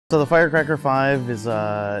So the Firecracker 5 is it's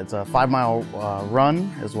a 5-mile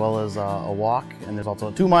run as well as a walk, and there's also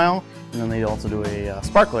a 2-mile, and then they also do a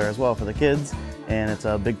sparkler as well for the kids, and it's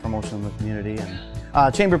a big promotion in the community.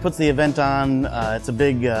 And Chamber puts the event on. It's a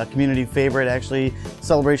big community favorite, actually,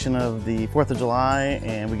 celebration of the 4th of July,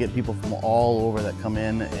 and we get people from all over that come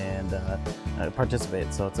in and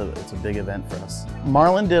participate, so it's a big event for us.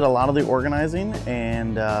 Marlon did a lot of the organizing,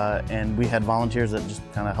 and we had volunteers that just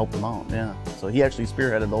kind of helped him out, yeah. So he actually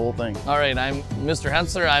spearheaded the whole thing. All right, I'm Mr.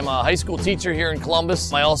 Hensler. I'm a high school teacher here in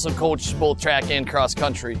Columbus. I also coach both track and cross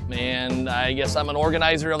country, and I guess I'm an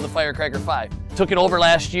organizer of the Firecracker 5. Took it over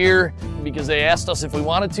last year because they asked us if we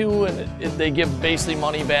wanted to, and they give basically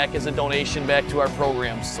money back as a donation back to our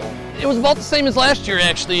programs. So it was about the same as last year,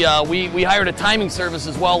 actually. We hired a timing service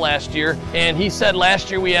as well last year, and he said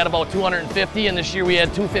last year we had about 250, and this year we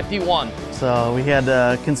had 251. So we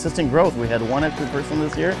had consistent growth. We had one extra person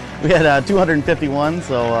this year. We had 251,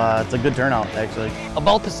 so it's a good turnout, actually.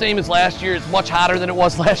 About the same as last year. It's much hotter than it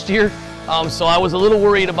was last year. So I was a little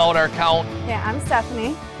worried about our count. Yeah, I'm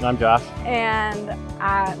Stephanie. And I'm Josh. And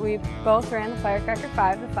we both ran the Firecracker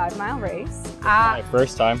 5, the 5-mile race. My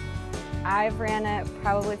first time. I've ran it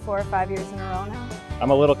probably 4 or 5 years in a row now. I'm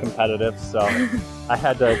a little competitive, so I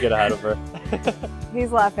had to get ahead of her.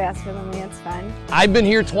 He's a lot faster than me, it's fun. I've been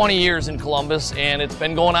here 20 years in Columbus, and it's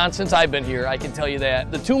been going on since I've been here, I can tell you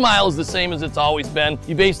that. The 2-mile is the same as it's always been.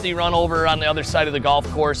 You basically run over on the other side of the golf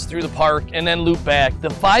course, through the park, and then loop back. The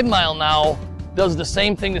 5-mile now does the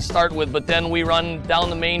same thing to start with, but then we run down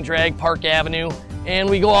the main drag, Park Avenue, and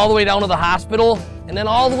we go all the way down to the hospital, and then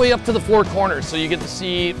all the way up to the Four Corners, so you get to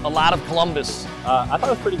see a lot of Columbus. I thought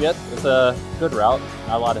it was pretty good. It's a good route,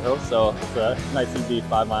 not a lot of hills, so it's a nice easy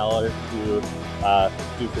 5-miler to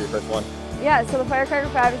do for your first one. Yeah, so the Firecracker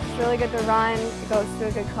 5 is just really good to run. It goes to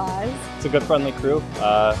a good cause. It's a good friendly crew.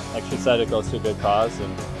 Like she said, it goes to a good cause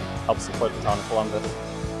and helps support the town of Columbus.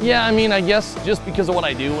 Yeah, I mean, I guess just because of what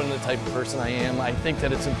I do and the type of person I am, I think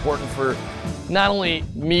that it's important for not only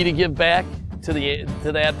me to give back to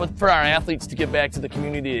that, but for our athletes to give back to the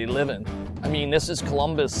community they live in. I mean, this is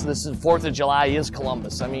Columbus. This is 4th of July is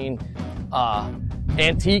Columbus. I mean,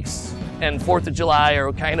 antiques and 4th of July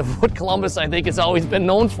are kind of what Columbus, I think, has always been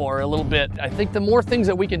known for a little bit. I think the more things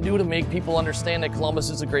that we can do to make people understand that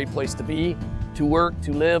Columbus is a great place to be, to work,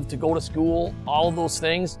 to live, to go to school, all of those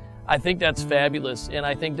things, I think that's fabulous. And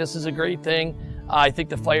I think this is a great thing. I think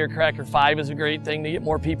the Firecracker 5 is a great thing to get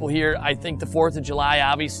more people here. I think the 4th of July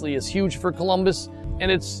obviously is huge for Columbus,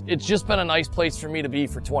 and it's just been a nice place for me to be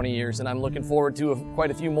for 20 years, and I'm looking forward to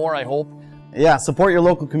quite a few more, I hope. Yeah, support your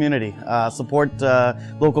local community. Support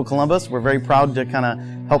local Columbus. We're very proud to kind of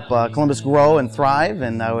help Columbus grow and thrive,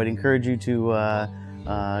 and I would encourage you to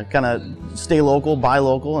kind of stay local, buy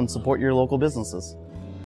local, and support your local businesses.